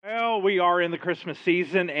we are in the Christmas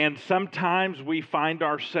season, and sometimes we find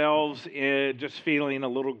ourselves just feeling a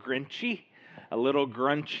little grinchy, a little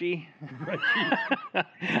grunchy.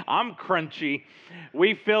 I'm crunchy.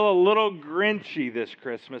 We feel a little grinchy this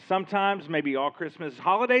Christmas. Sometimes, maybe all Christmas.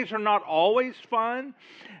 Holidays are not always fun.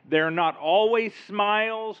 They're not always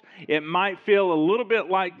smiles. It might feel a little bit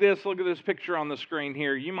like this. Look at this picture on the screen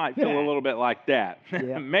here. You might feel a little bit like that.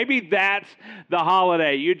 Yeah. Maybe that's the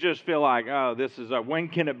holiday. You just feel like, oh, when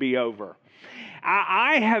can it be over?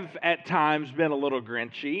 I have at times been a little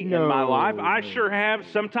grinchy in my life. I sure have.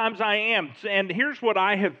 Sometimes I am. And here's what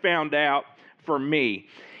I have found out for me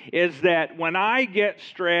is that when I get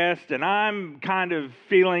stressed and I'm kind of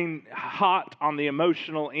feeling hot on the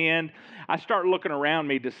emotional end, I start looking around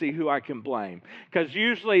me to see who I can blame. Because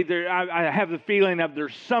usually I have the feeling of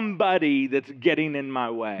there's somebody that's getting in my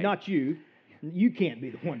way. Not you. You can't be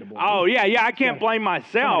the one to blame. Oh, yeah, I can't blame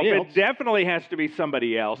myself. Somebody else. It definitely has to be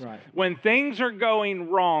somebody else. Right. When things are going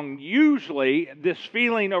wrong, usually this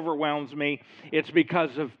feeling overwhelms me. It's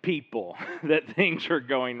because of people that things are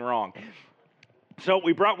going wrong. So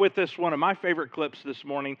we brought with us one of my favorite clips this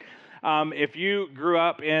morning. If you grew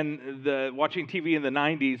up watching TV in the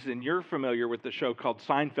 90s and you're familiar with the show called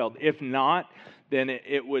Seinfeld, if not, then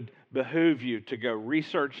it would behoove you to go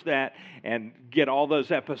research that and get all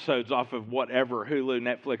those episodes off of whatever, Hulu,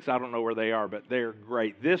 Netflix, I don't know where they are, but they're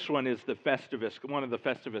great. This one is one of the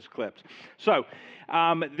Festivus clips. So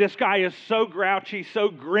this guy is so grouchy, so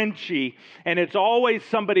grinchy, and it's always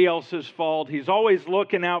somebody else's fault. He's always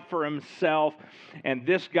looking out for himself, and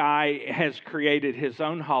this guy has created his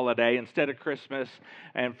own holiday instead of Christmas,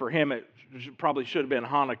 and for him it probably should have been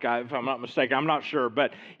Hanukkah, if I'm not mistaken. I'm not sure,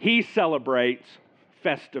 but he celebrates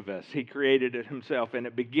Festivus. He created it himself, and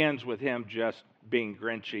it begins with him just being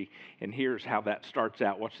grinchy. And here's how that starts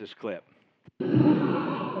out. Watch this clip. Hey,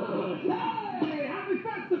 happy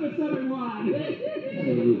Festivus, everyone!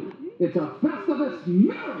 It's a Festivus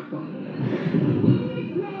miracle!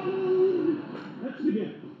 Let's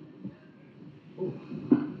begin.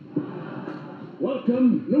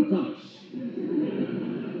 Welcome, newcomers.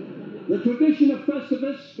 The tradition of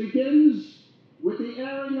Festivus begins with the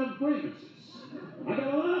airing of grievances. I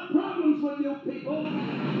got a lot of problems with you people.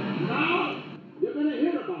 Now, you're going to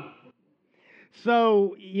hear about it.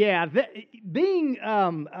 So, yeah, being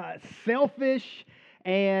selfish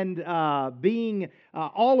and being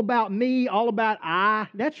all about me, all about I,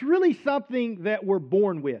 that's really something that we're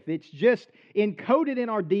born with. It's just encoded in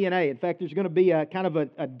our DNA. In fact, there's going to be a kind of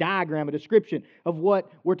a diagram, a description of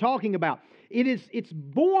what we're talking about. It's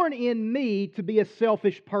born in me to be a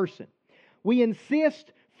selfish person. We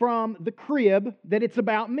insist from the crib that it's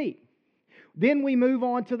about me. Then we move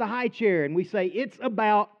on to the high chair and we say, it's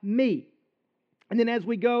about me. And then as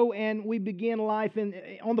we go and we begin life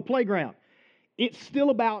on the playground, it's still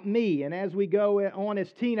about me. And as we go on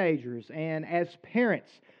as teenagers and as parents,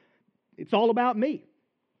 it's all about me.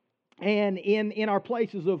 And in our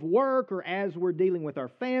places of work or as we're dealing with our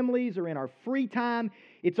families or in our free time,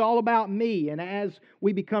 it's all about me. And as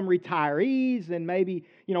we become retirees and maybe,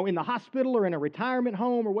 in the hospital or in a retirement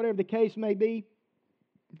home or whatever the case may be,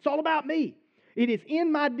 it's all about me. It is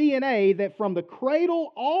in my DNA that from the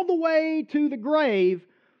cradle all the way to the grave,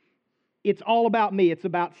 it's all about me. It's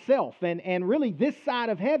about self. And really this side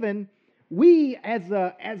of heaven, we as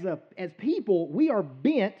people, we are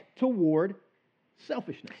bent toward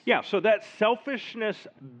selfishness. Yeah, so that selfishness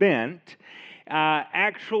bent,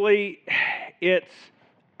 actually, it's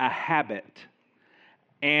a habit.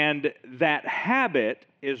 And that habit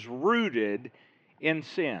is rooted in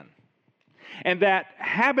sin. And that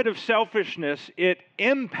habit of selfishness, it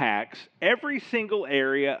impacts every single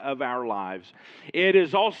area of our lives. It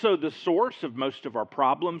is also the source of most of our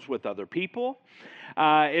problems with other people.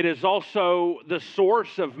 It is also the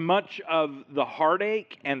source of much of the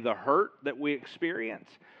heartache and the hurt that we experience.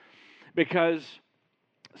 Because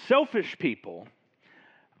selfish people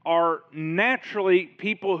are naturally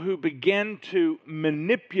people who begin to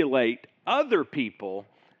manipulate other people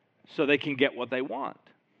so they can get what they want.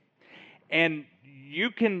 And you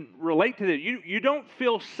can relate to that. You don't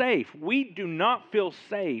feel safe. We do not feel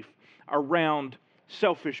safe around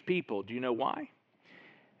selfish people. Do you know why?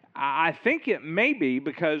 I think it may be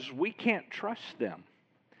because we can't trust them.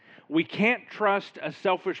 We can't trust a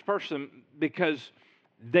selfish person because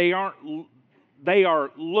they are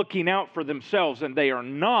looking out for themselves and they are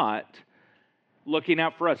not looking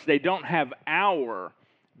out for us. They don't have our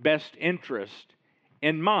best interest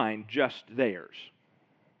in mind, just theirs.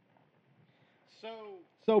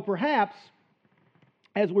 So perhaps,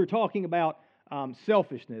 as we're talking about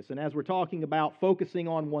selfishness. And as we're talking about focusing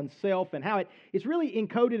on oneself and how it's really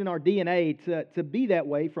encoded in our DNA to be that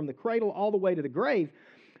way from the cradle all the way to the grave,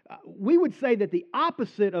 we would say that the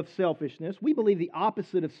opposite of selfishness, we believe the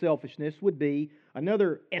opposite of selfishness would be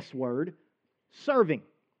another S word, serving.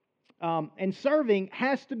 And serving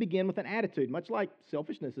has to begin with an attitude, much like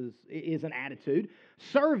selfishness is an attitude.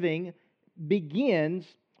 Serving begins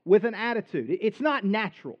with an attitude. It's not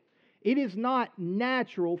natural. It is not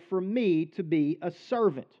natural for me to be a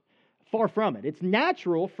servant. Far from it. It's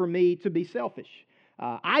natural for me to be selfish.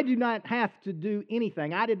 I do not have to do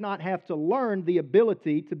anything. I did not have to learn the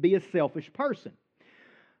ability to be a selfish person.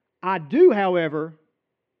 I do, however,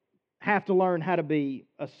 have to learn how to be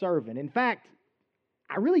a servant. In fact,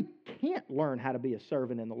 I really can't learn how to be a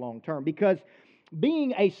servant in the long term because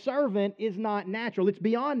being a servant is not natural. It's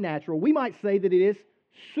beyond natural. We might say that it is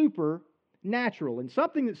supernatural. And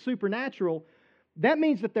something that's supernatural, that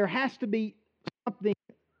means that there has to be something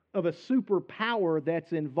of a superpower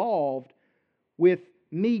that's involved with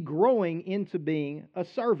me growing into being a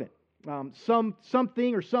servant.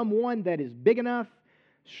 Something or someone that is big enough,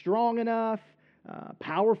 strong enough,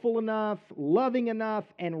 powerful enough, loving enough,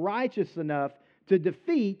 and righteous enough to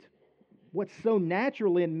defeat what's so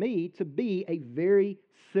natural in me to be a very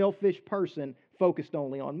selfish person focused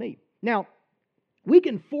only on me. Now, we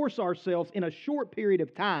can force ourselves in a short period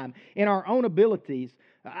of time in our own abilities.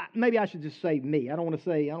 Maybe I should just say me. I don't want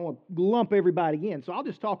to lump everybody in, so I'll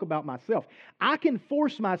just talk about myself. I can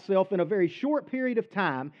force myself in a very short period of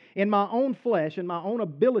time in my own flesh and my own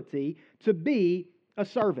ability to be a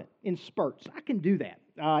servant in spurts. I can do that.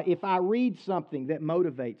 If I read something that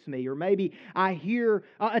motivates me, or maybe I hear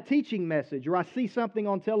a teaching message, or I see something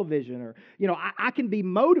on television, or, I can be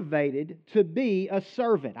motivated to be a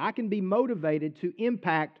servant. I can be motivated to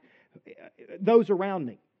impact those around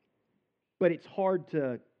me. But it's hard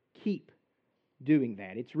to keep doing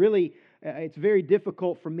that. It's very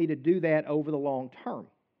difficult for me to do that over the long term.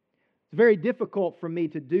 It's very difficult for me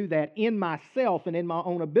to do that in myself and in my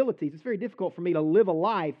own abilities. It's very difficult for me to live a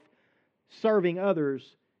life serving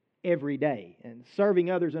others every day and serving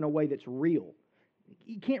others in a way that's real.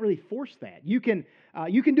 You can't really force that. You can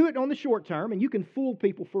do it on the short term, and you can fool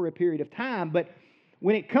people for a period of time, but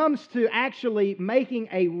when it comes to actually making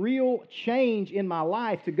a real change in my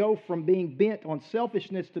life to go from being bent on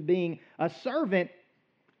selfishness to being a servant,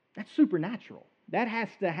 that's supernatural. That has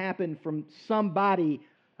to happen from somebody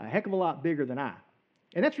a heck of a lot bigger than I.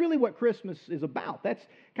 And that's really what Christmas is about. That's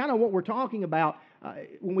kind of what we're talking about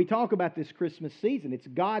when we talk about this Christmas season. It's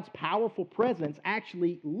God's powerful presence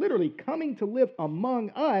actually literally coming to live among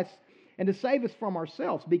us and to save us from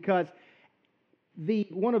ourselves, because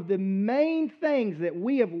one of the main things that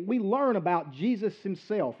we learn about Jesus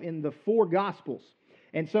himself in the four Gospels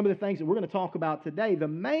and some of the things that we're going to talk about today, the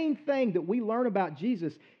main thing that we learn about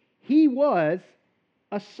Jesus, he was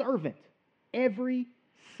a servant every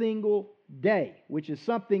single day, which is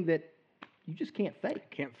something that you just can't fake.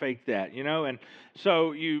 Can't fake that, And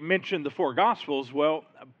so you mentioned the four Gospels. Well,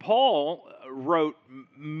 Paul wrote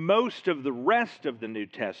most of the rest of the New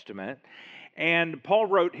Testament, and Paul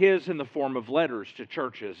wrote his in the form of letters to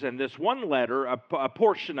churches. And this one letter, a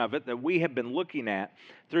portion of it that we have been looking at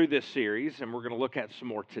through this series, and we're going to look at some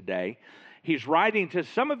more today, he's writing to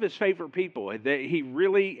some of his favorite people. He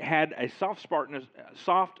really had a soft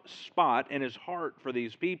spot in his heart for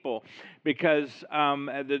these people because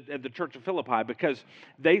at the Church of Philippi, because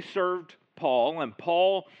they served Paul and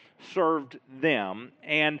Paul served them.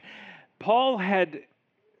 And Paul had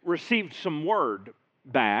received some word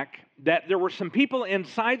back that there were some people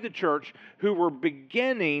inside the church who were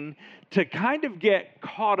beginning to kind of get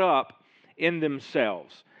caught up in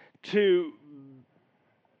themselves.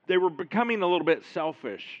 They were becoming a little bit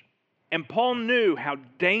selfish. And Paul knew how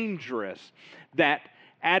dangerous that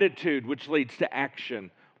attitude, which leads to action,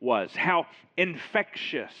 was. How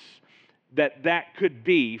infectious that could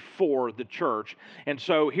be for the church. And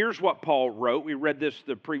so here's what Paul wrote. We read this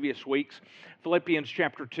the previous weeks, Philippians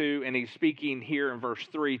chapter 2, and he's speaking here in verse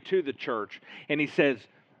 3 to the church. And he says,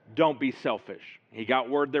 don't be selfish. He got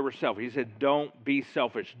word they were selfish. He said, don't be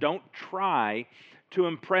selfish. Don't try to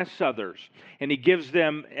impress others. And he gives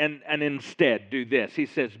them and instead do this. He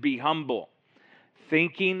says, be humble,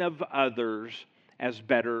 thinking of others as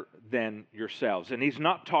better than yourselves. And he's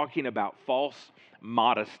not talking about false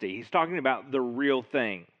modesty. He's talking about the real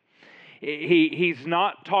thing. He's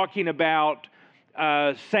not talking about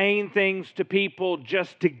saying things to people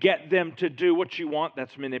just to get them to do what you want.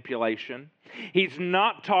 That's manipulation. He's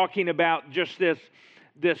not talking about just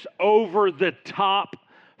this over-the-top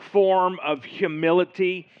form of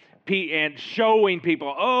humility. and showing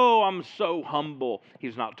people, oh, I'm so humble.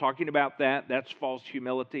 He's not talking about that. That's false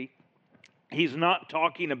humility. He's not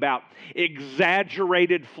talking about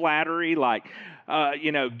exaggerated flattery, like,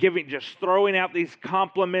 just throwing out these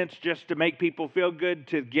compliments just to make people feel good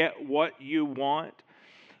to get what you want.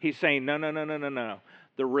 He's saying, no, no, no, no, no, no.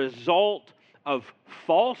 The result of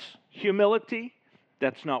false humility,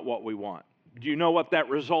 that's not what we want. Do you know what that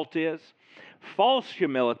result is? False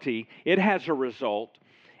humility, it has a result,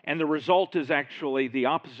 and the result is actually the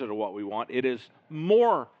opposite of what we want. It is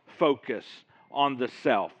more focus on the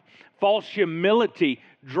self. False humility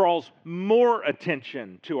draws more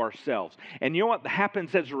attention to ourselves. And you know what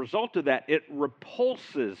happens as a result of that? It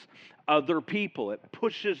repulses other people. It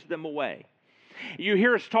pushes them away. You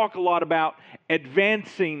hear us talk a lot about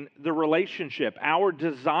advancing the relationship, our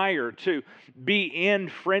desire to be in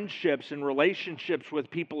friendships and relationships with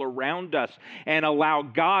people around us and allow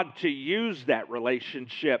God to use that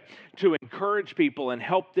relationship to encourage people and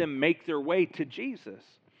help them make their way to Jesus.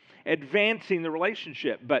 Advancing the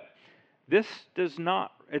relationship, but this does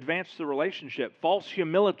not advance the relationship. False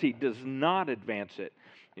humility does not advance it.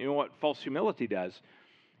 You know what false humility does?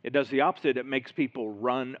 It does the opposite. It makes people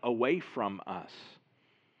run away from us.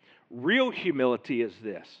 Real humility is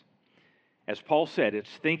this. As Paul said, it's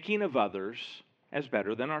thinking of others as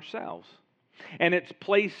better than ourselves. And it's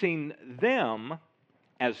placing them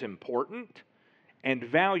as important and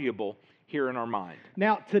valuable here in our mind.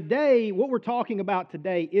 Now, today, what we're talking about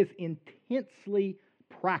today is intensely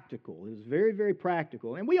practical. It is very, very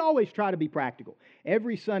practical. And we always try to be practical.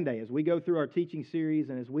 Every Sunday, as we go through our teaching series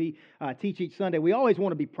and as we teach each Sunday, we always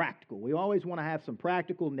want to be practical. We always want to have some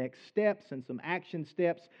practical next steps and some action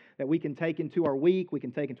steps that we can take into our week, we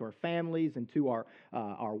can take into our families, into our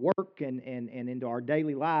work, and into our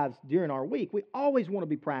daily lives during our week. We always want to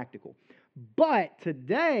be practical. But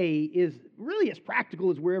today is really as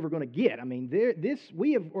practical as we're ever going to get. I mean,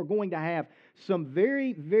 are going to have some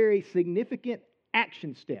very, very significant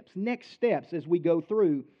action steps, next steps as we go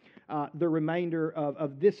through the remainder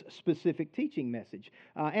of this specific teaching message.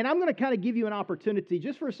 And I'm going to kind of give you an opportunity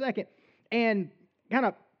just for a second and kind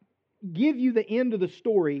of give you the end of the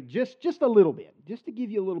story just a little bit, just to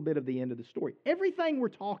give you a little bit of the end of the story. Everything we're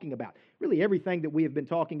talking about, really everything that we have been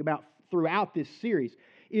talking about throughout this series,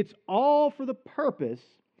 it's all for the purpose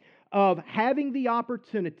of having the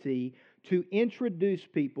opportunity to introduce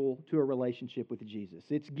people to a relationship with Jesus.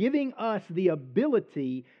 It's giving us the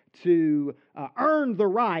ability to earn the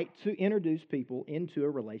right to introduce people into a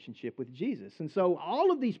relationship with Jesus. And so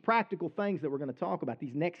all of these practical things that we're going to talk about,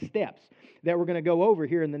 these next steps that we're going to go over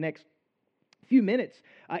here in the next few minutes,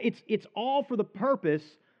 it's all for the purpose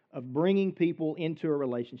of bringing people into a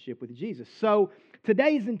relationship with Jesus. So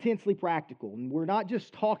today is intensely practical, and we're not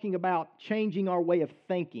just talking about changing our way of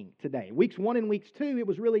thinking today. Weeks 1 and weeks 2, it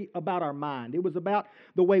was really about our mind. It was about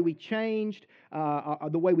the way we changed,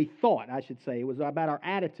 the way we thought, I should say. It was about our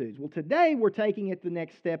attitudes. Well, today we're taking it the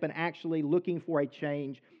next step and actually looking for a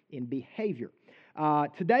change in behavior.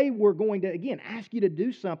 Today we're going to, again, ask you to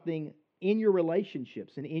do something in your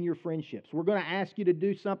relationships and in your friendships. We're going to ask you to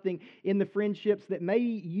do something in the friendships that maybe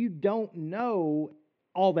you don't know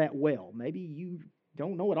all that well. Maybe you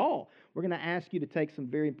don't know at all. We're going to ask you to take some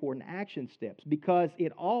very important action steps because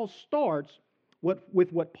it all starts with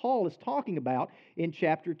what Paul is talking about in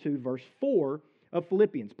chapter 2, verse 4 of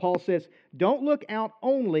Philippians. Paul says, don't look out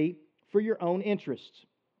only for your own interests.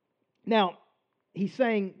 Now, he's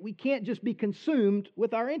saying we can't just be consumed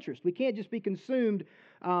with our interests. We can't just be consumed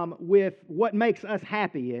with what makes us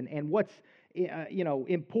happy and what's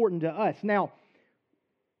important to us. Now,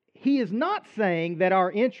 he is not saying that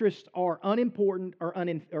our interests are unimportant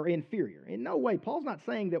or inferior. In no way. Paul's not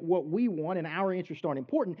saying that what we want and our interests aren't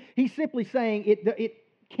important. He's simply saying it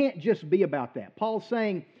can't just be about that. Paul's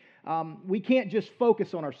saying we can't just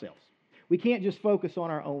focus on ourselves. We can't just focus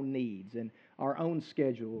on our own needs and our own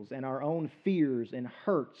schedules and our own fears and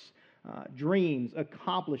hurts, dreams,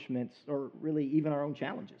 accomplishments, or really even our own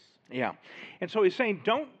challenges. Yeah. And so he's saying,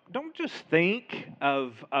 don't just think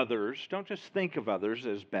of others. Don't just think of others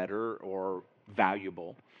as better or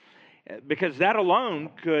valuable, because that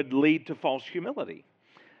alone could lead to false humility.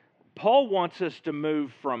 Paul wants us to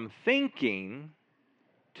move from thinking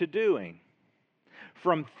to doing,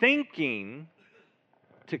 from thinking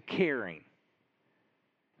to caring.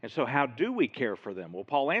 And so how do we care for them? Well,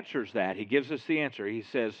 Paul answers that. He gives us the answer. He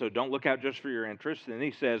says, so don't look out just for your interests. And then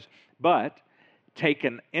he says, but take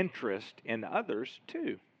an interest in others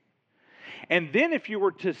too. And then if you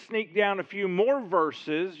were to sneak down a few more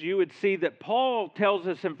verses, you would see that Paul tells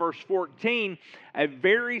us in verse 14 a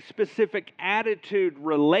very specific attitude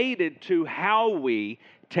related to how we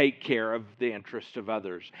take care of the interest of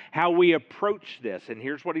others, how we approach this. And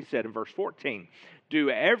here's what he said in verse 14: do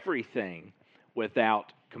everything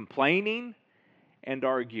without complaining and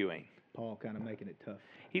arguing. Paul kind of making it tough.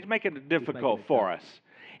 He's making it difficult for us.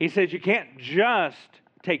 He says you can't just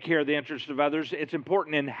take care of the interests of others. It's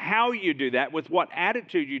important in how you do that, with what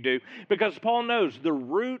attitude you do, because Paul knows the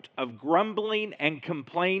root of grumbling and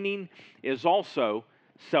complaining is also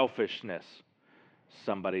selfishness.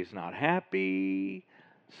 Somebody's not happy.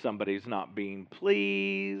 Somebody's not being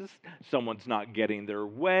pleased. Someone's not getting their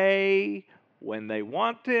way when they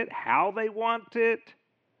want it, how they want it.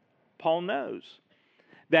 Paul knows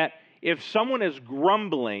that if someone is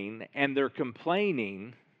grumbling and they're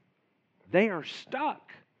complaining, they are stuck.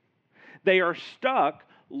 They are stuck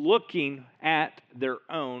looking at their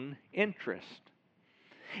own interest.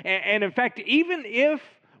 And in fact, even if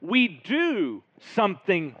we do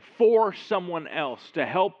something for someone else to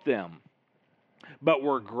help them, but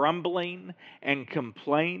we're grumbling and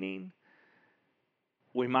complaining,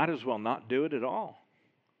 we might as well not do it at all.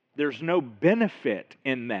 There's no benefit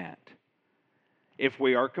in that if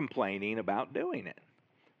we are complaining about doing it.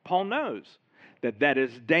 Paul knows that that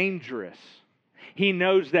is dangerous. He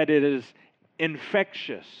knows that it is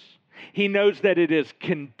infectious. He knows that it is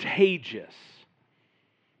contagious.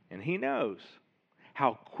 And he knows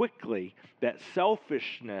how quickly that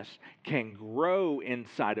selfishness can grow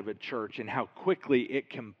inside of a church and how quickly it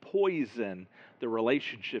can poison the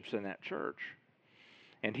relationships in that church.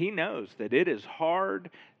 And he knows that it is hard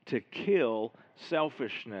to kill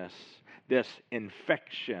selfishness, this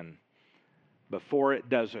infection, before it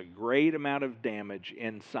does a great amount of damage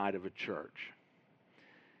inside of a church.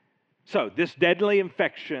 So this deadly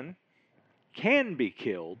infection can be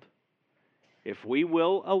killed if we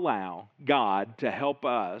will allow God to help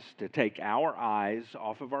us to take our eyes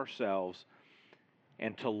off of ourselves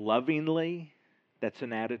and to lovingly, that's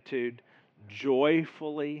an attitude,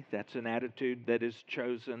 joyfully, that's an attitude that is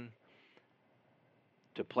chosen,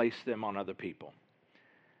 to place them on other people.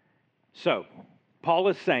 So, Paul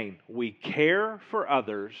is saying we care for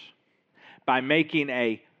others by making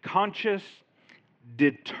a conscious,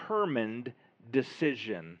 determined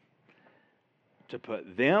decision to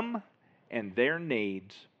put them and their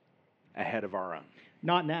needs ahead of our own.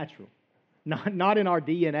 Not natural. Not in our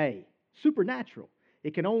DNA. Supernatural.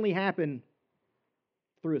 It can only happen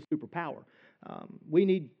through a superpower.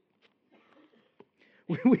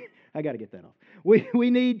 I got to get that off. We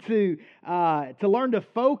need to learn to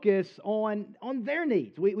focus on their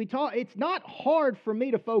needs. We talk. It's not hard for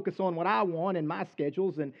me to focus on what I want and my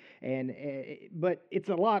schedules, but it's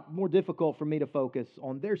a lot more difficult for me to focus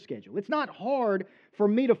on their schedule. It's not hard for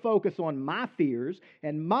me to focus on my fears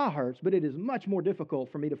and my hurts, but it is much more difficult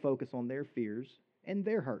for me to focus on their fears and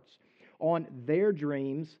their hurts, on their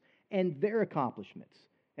dreams and their accomplishments,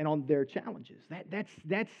 and on their challenges.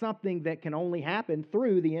 That's something that can only happen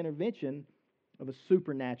through the intervention of a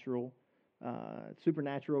supernatural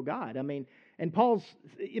God. And Paul's,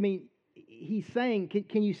 he's saying,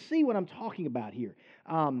 can you see what I'm talking about here?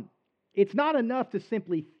 It's not enough to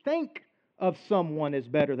simply think of someone as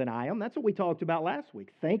better than I am. That's what we talked about last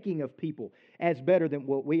week, thinking of people as better than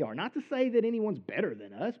what we are. Not to say that anyone's better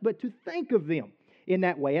than us, but to think of them in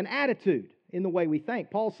that way, an attitude in the way we think.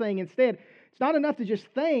 Paul's saying instead, it's not enough to just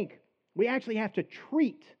think. We actually have to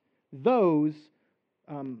treat those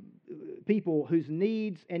people whose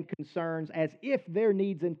needs and concerns as if their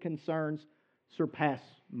needs and concerns surpass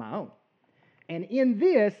my own. And in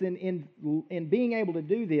this, in being able to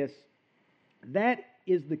do this, that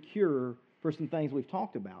is the cure for some things we've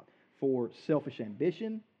talked about, for selfish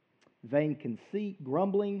ambition, vain conceit,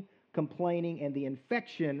 grumbling, complaining, and the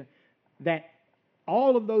infection that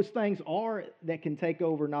all of those things are that can take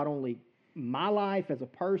over not only my life as a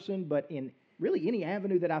person, but in really any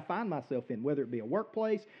avenue that I find myself in, whether it be a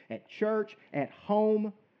workplace, at church, at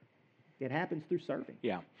home. It happens through serving.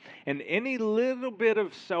 Yeah. And any little bit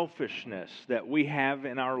of selfishness that we have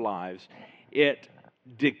in our lives, it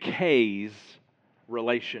decays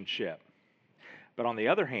relationship. But on the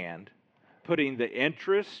other hand, putting the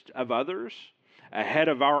interest of others ahead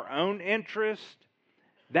of our own interest,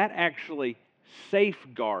 that actually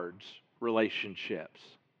safeguards relationships.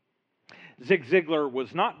 Zig Ziglar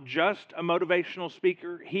was not just a motivational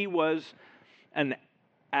speaker. He was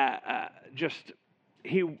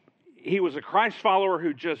he was a Christ follower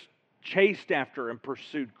who just chased after and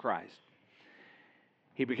pursued Christ.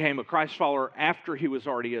 He became a Christ follower after he was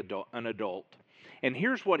already an adult. And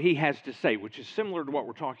here's what he has to say, which is similar to what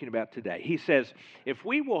we're talking about today. He says, if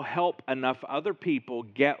we will help enough other people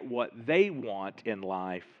get what they want in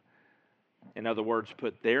life, in other words,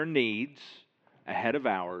 put their needs ahead of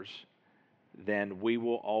ours, then we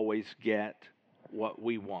will always get what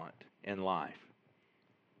we want in life.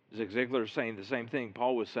 Zig Ziglar is saying the same thing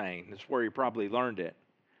Paul was saying. That's where he probably learned it.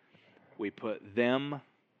 We put them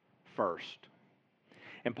first.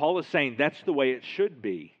 And Paul is saying that's the way it should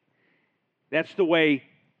be. That's the way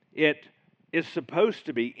it is supposed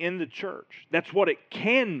to be in the church. That's what it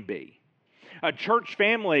can be. A church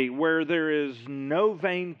family where there is no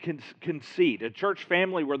vain conceit. A church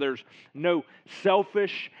family where there's no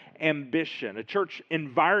selfish ambition. A church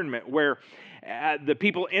environment where the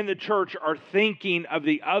people in the church are thinking of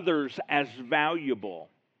the others as valuable.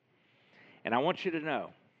 And I want you to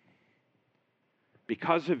know,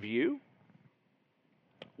 because of you,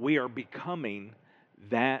 we are becoming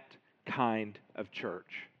that kind of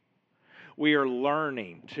church. We are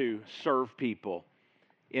learning to serve people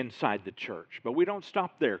inside the church. But we don't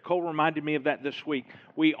stop there. Cole reminded me of that this week.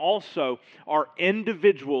 We also are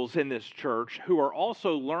individuals in this church who are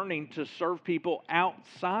also learning to serve people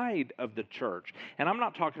outside of the church. And I'm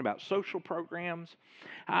not talking about social programs.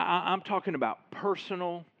 I'm talking about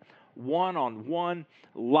personal, one-on-one,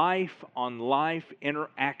 life-on-life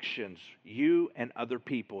interactions. You and other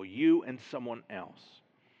people, you and someone else.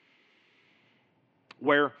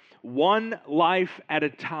 Where one life at a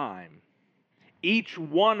time, each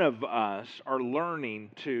one of us are learning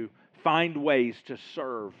to find ways to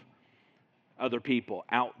serve other people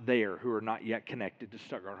out there who are not yet connected to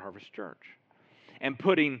Stuttgart Harvest Church and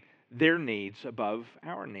putting their needs above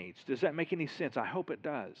our needs. Does that make any sense? I hope it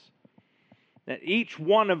does. That each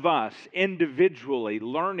one of us individually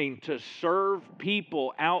learning to serve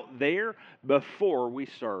people out there before we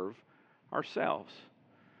serve ourselves.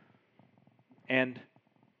 And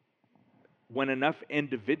when enough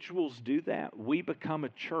individuals do that, we become a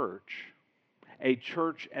church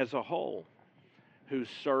as a whole, who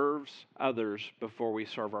serves others before we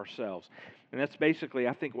serve ourselves. And that's basically,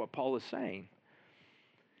 I think, what Paul is saying.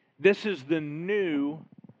 This is the new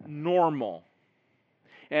normal.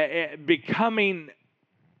 Becoming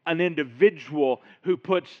an individual who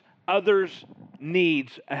puts others'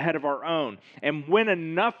 needs ahead of our own. And when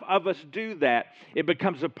enough of us do that, it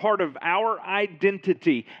becomes a part of our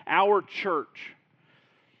identity, our church.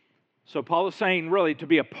 So Paul is saying, really, to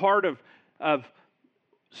be a part of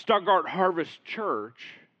Stuttgart Harvest Church,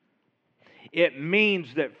 it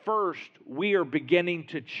means that first we are beginning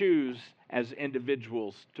to choose as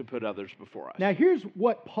individuals to put others before us. Now, here's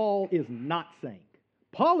what Paul is not saying.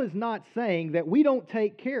 Paul is not saying that we don't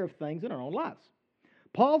take care of things in our own lives.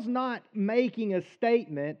 Paul's not making a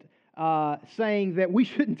statement saying that we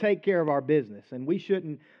shouldn't take care of our business and we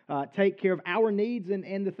shouldn't take care of our needs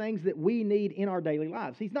and the things that we need in our daily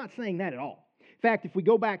lives. He's not saying that at all. In fact, if we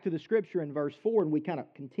go back to the scripture in verse 4 and we kind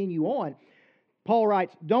of continue on, Paul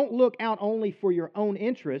writes, don't look out only for your own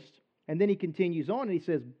interest. And then he continues on and he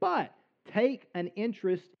says, but take an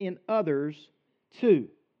interest in others too.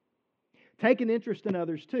 Take an interest in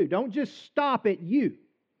others too. Don't just stop at you.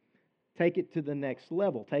 Take it to the next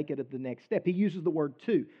level. Take it at the next step. He uses the word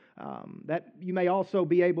too. That you may also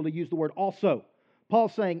be able to use the word also.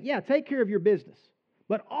 Paul's saying, yeah, take care of your business,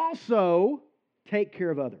 but also take care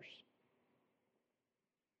of others.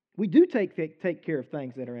 We do take care of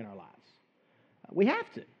things that are in our lives. We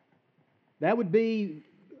have to. That would be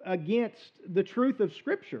against the truth of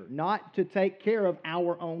Scripture, not to take care of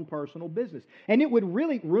our own personal business. And it would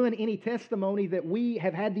really ruin any testimony that we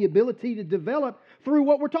have had the ability to develop through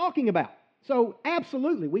what we're talking about. So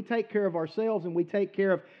absolutely, we take care of ourselves and we take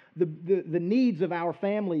care of the needs of our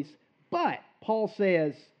families. But Paul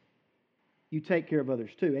says you take care of others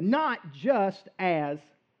too. And not just as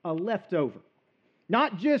a leftover.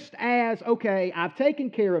 Not just as, okay, I've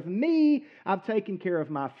taken care of me, I've taken care of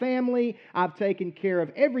my family, I've taken care of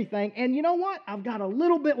everything, and you know what? I've got a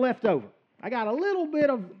little bit left over. I got a little bit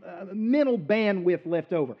of mental bandwidth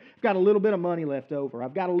left over. I've got a little bit of money left over.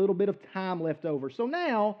 I've got a little bit of time left over. So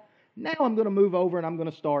now I'm going to move over and I'm going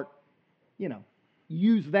to start,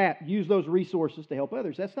 use those resources to help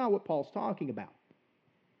others. That's not what Paul's talking about.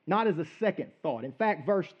 Not as a second thought. In fact,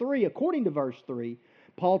 according to verse 3,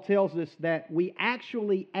 Paul tells us that we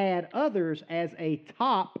actually add others as a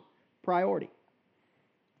top priority.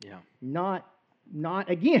 Yeah. Not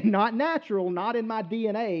natural, not in my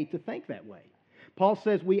DNA to think that way. Paul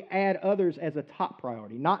says we add others as a top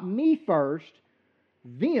priority. Not me first,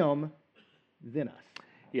 them, then us.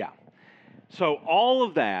 Yeah. So all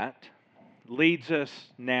of that leads us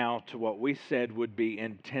now to what we said would be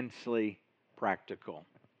intensely practical.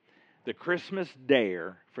 the Christmas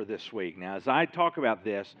Dare for this week. Now, as I talk about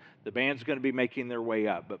this, the band's going to be making their way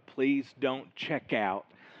up, but please don't check out.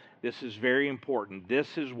 This is very important.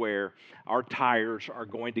 This is where our tires are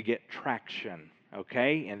going to get traction,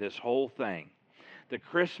 okay, in this whole thing. The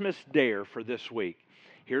Christmas Dare for this week.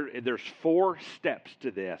 There's 4 steps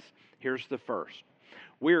to this. Here's the first.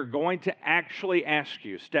 We are going to actually ask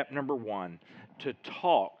you, step number 1, to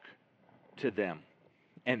talk to them.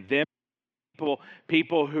 And then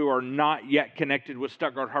people who are not yet connected with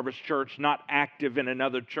Stuttgart Harvest Church, not active in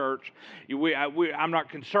another church. I'm not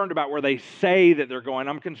concerned about where they say that they're going.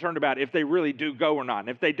 I'm concerned about if they really do go or not. And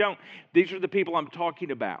if they don't, these are the people I'm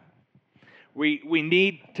talking about. We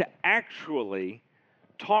need to actually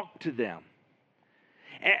talk to them,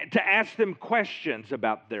 to ask them questions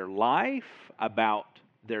about their life, about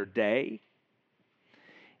their day.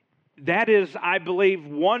 That is, I believe,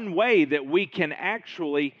 one way that we can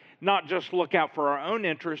actually not just look out for our own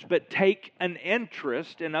interests, but take an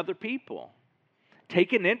interest in other people.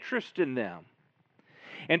 Take an interest in them.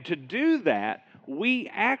 And to do that, we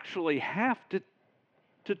actually have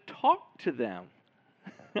to talk to them.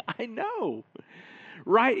 I know,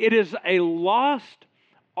 right? It is a lost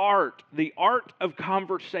art, the art of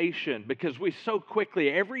conversation, because we so quickly,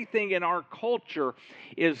 everything in our culture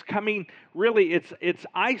is coming, really, it's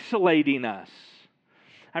isolating us.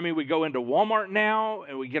 I mean, we go into Walmart now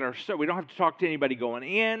and we get our stuff. We don't have to talk to anybody going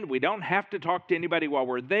in. We don't have to talk to anybody while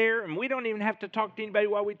we're there. And we don't even have to talk to anybody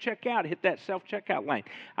while we check out, hit that self-checkout lane.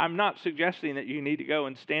 I'm not suggesting that you need to go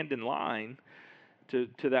and stand in line to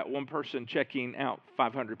that one person checking out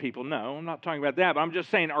 500 people. No, I'm not talking about that. But I'm just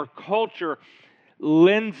saying our culture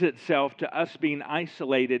lends itself to us being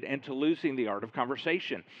isolated and to losing the art of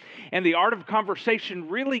conversation. And the art of conversation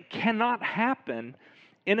really cannot happen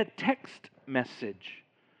in a text message.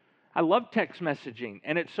 I love text messaging,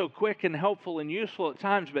 and it's so quick and helpful and useful at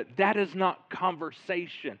times, but that is not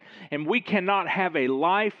conversation. And we cannot have a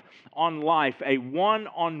life-on-life, a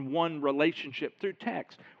one-on-one relationship through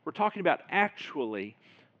text. We're talking about actually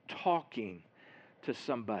talking to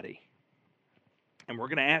somebody. And we're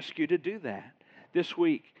going to ask you to do that this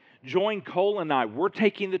week. Join Cole and I. We're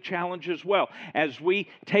taking the challenge as well. As we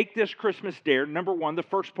take this Christmas Dare, number 1, the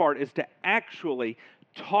first part is to actually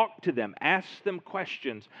talk to them, ask them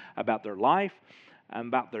questions about their life,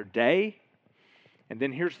 about their day. And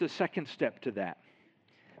then here's the second step to that.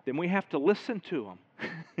 Then we have to listen to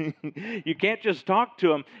them. You can't just talk to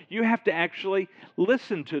them. You have to actually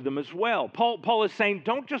listen to them as well. Paul is saying,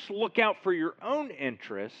 don't just look out for your own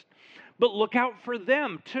interest, but look out for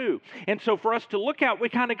them too. And so for us to look out, we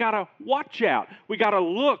kind of got to watch out. We got to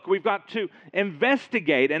look. We've got to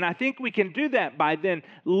investigate. And I think we can do that by then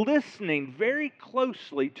listening very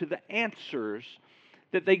closely to the answers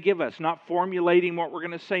that they give us, not formulating what we're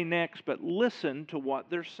going to say next, but listen to what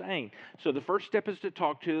they're saying. So the first step is to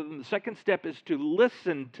talk to them. The second step is to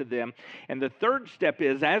listen to them. And the third step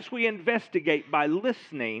is, as we investigate by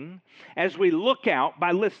listening, as we look out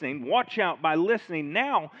by listening, watch out by listening,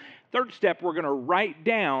 now, third step, we're going to write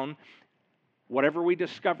down whatever we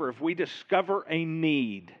discover. If we discover a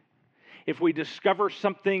need, if we discover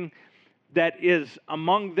something that is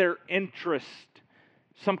among their interest,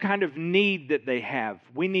 some kind of need that they have,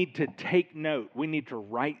 we need to take note. We need to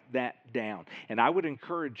write that down. And I would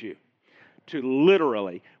encourage you to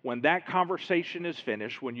literally, when that conversation is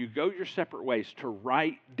finished, when you go your separate ways, to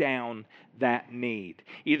write down that need.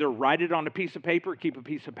 Either write it on a piece of paper, keep a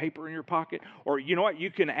piece of paper in your pocket, or you know what?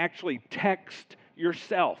 You can actually text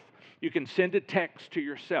yourself. You can send a text to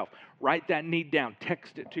yourself. Write that need down.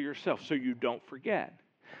 Text it to yourself so you don't forget.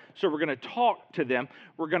 So we're going to talk to them.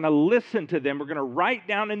 We're going to listen to them. We're going to write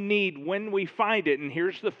down a need when we find it. And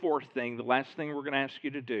here's the fourth thing, the last thing we're going to ask you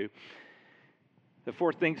to do. The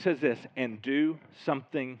fourth thing says this, and do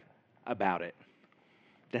something about it.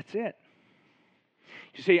 That's it.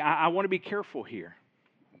 You see, I want to be careful here,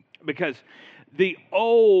 because the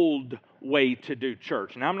old way to do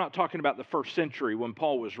church, and I'm not talking about the first century when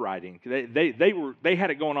Paul was writing. They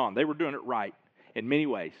had it going on. They were doing it right in many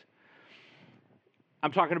ways.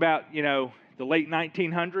 I'm talking about, the late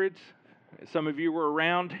 1900s. Some of you were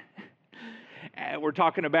around. We're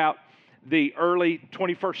talking about the early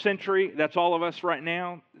 21st century. That's all of us right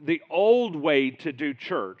now. The old way to do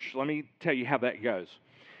church, let me tell you how that goes.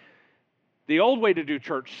 The old way to do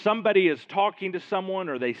church, somebody is talking to someone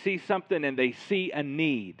or they see something and they see a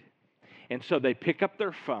need. And so they pick up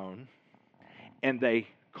their phone and they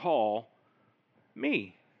call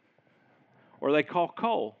me or they call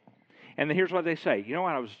Cole. And here's what they say. You know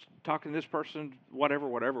what? I was talking to this person,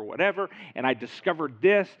 whatever, and I discovered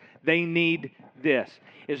this. They need this.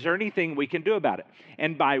 Is there anything we can do about it?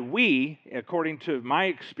 And by we, according to my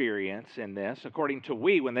experience in this, according to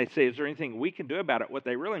we, when they say, is there anything we can do about it? What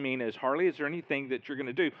they really mean is, Harley, is there anything that you're going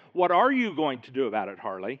to do? What are you going to do about it,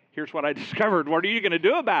 Harley? Here's what I discovered. What are you going to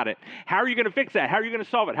do about it? How are you going to fix that? How are you going to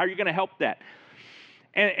solve it? How are you going to help that?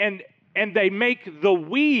 And they make the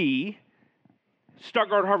we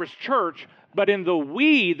Stuttgart Harvest Church, but in the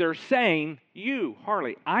we, they're saying, you,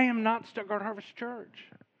 Harley, I am not Stuttgart Harvest Church.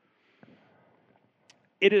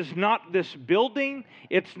 It is not this building.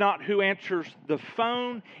 It's not who answers the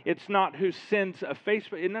phone. It's not who sends a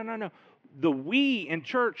Facebook. No. The we in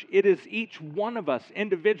church, it is each one of us,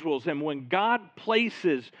 individuals. And when God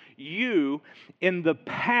places you in the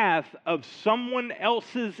path of someone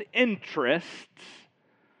else's interests,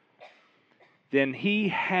 then He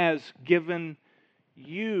has given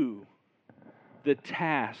you the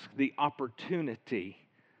task, the opportunity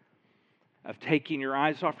of taking your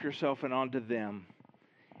eyes off yourself and onto them,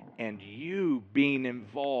 and you being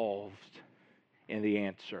involved in the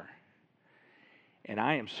answer. And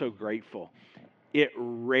I am so grateful. It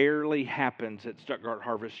rarely happens at Stuttgart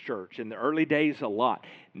Harvest Church. In the early days, a lot.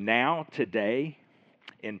 Now, today,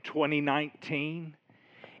 in 2019,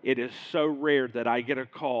 it is so rare that I get a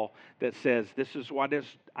call that says, this is what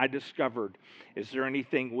I discovered. Is there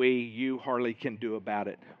anything you, Harley, can do about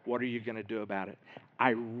it? What are you going to do about it?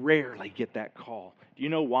 I rarely get that call. Do you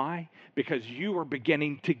know why? Because you are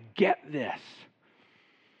beginning to get this.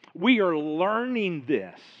 We are learning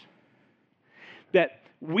this, that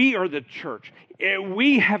we are the church.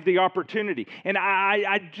 We have the opportunity. And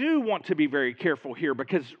I do want to be very careful here,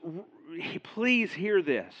 because please hear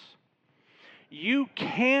this. You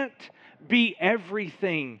can't be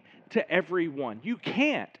everything to everyone. You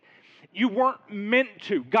can't. You weren't meant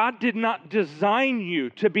to. God did not design you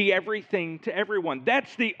to be everything to everyone.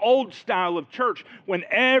 That's the old style of church, when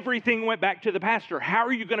everything went back to the pastor. How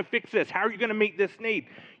are you going to fix this? How are you going to meet this need?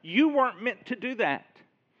 You weren't meant to do that.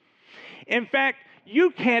 In fact,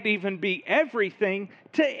 you can't even be everything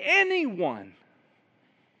to anyone.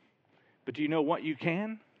 But do you know what you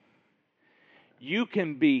can? You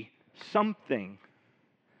can be something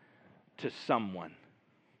to someone.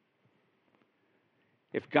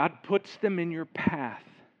 If God puts them in your path,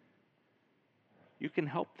 you can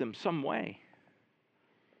help them some way.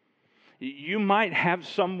 You might have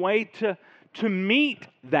some way to meet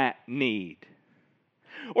that need.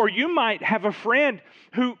 Or you might have a friend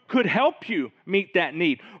who could help you meet that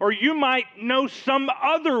need. Or you might know some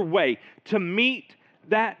other way to meet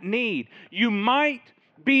that need. You might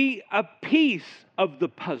be a piece of the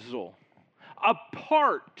puzzle, a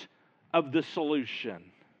part of the solution.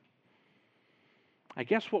 I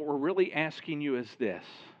guess what we're really asking you is this: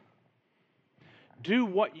 do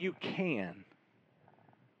what you can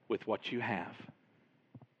with what you have.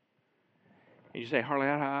 And you say, Harley,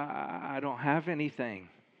 I don't have anything.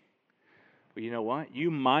 Well, you know what?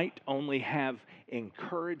 You might only have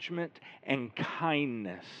encouragement and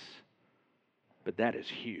kindness, but that is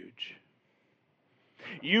huge.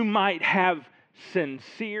 You might have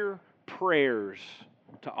sincere prayers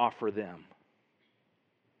to offer them.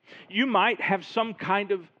 You might have some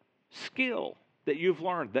kind of skill that you've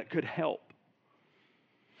learned that could help.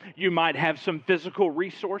 You might have some physical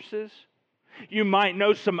resources. You might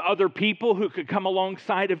know some other people who could come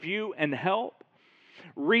alongside of you and help.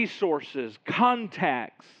 Resources,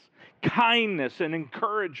 contacts, kindness, and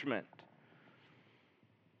encouragement.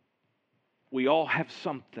 We all have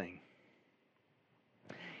something.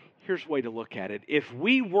 Here's a way to look at it. If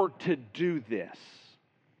we were to do this,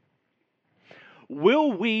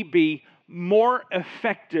 will we be more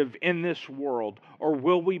effective in this world, or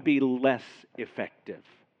will we be less effective?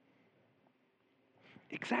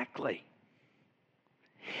 Exactly.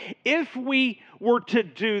 If we were to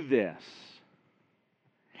do this,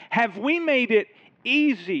 have we made it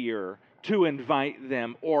easier to invite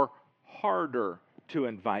them or harder to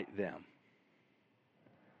invite them?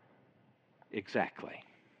 Exactly.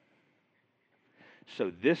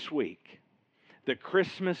 So this week, the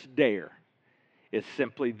Christmas dare is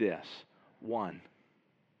simply this. 1,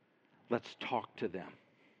 let's talk to them.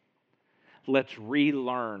 Let's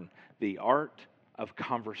relearn the art of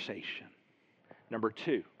conversation. Number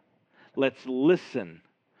 2, let's listen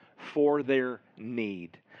for their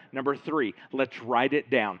need. Number 3, let's write it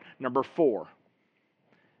down. Number 4,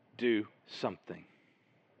 do something.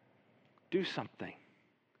 Do something.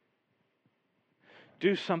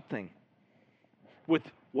 Do something with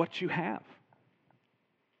what you have.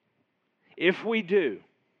 If we do,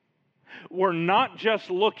 we're not just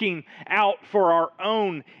looking out for our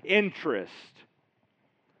own interest,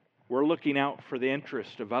 we're looking out for the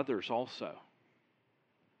interest of others also.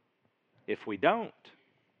 If we don't,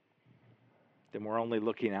 then we're only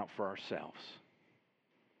looking out for ourselves.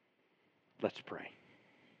 Let's pray.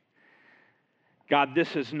 God,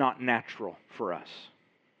 this is not natural for us.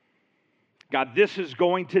 God, this is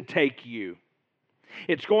going to take you.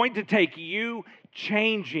 It's going to take you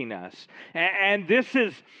changing us. And this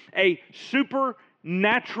is a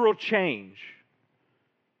supernatural change.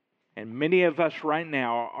 And many of us right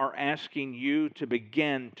now are asking you to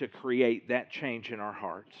begin to create that change in our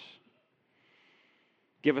hearts.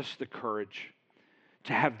 Give us the courage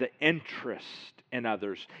to have the interest in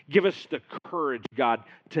others. Give us the courage, God,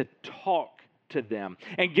 to talk to them.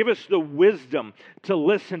 And give us the wisdom to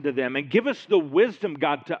listen to them. And give us the wisdom,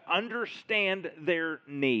 God, to understand their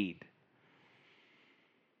need.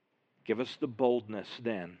 Give us the boldness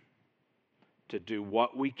then to do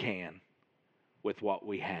what we can with what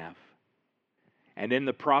we have. And in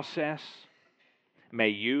the process, may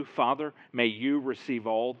you, Father, may you receive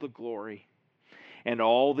all the glory and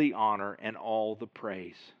all the honor and all the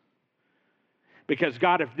praise. Because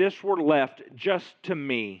God, if this were left just to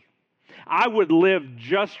me, I would live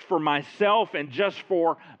just for myself and just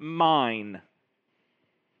for mine.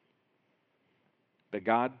 But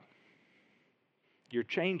God, you're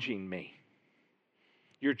changing me.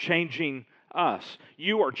 You're changing us.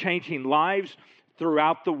 You are changing lives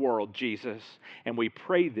throughout the world, Jesus. And we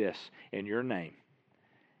pray this in your name.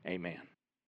 Amen.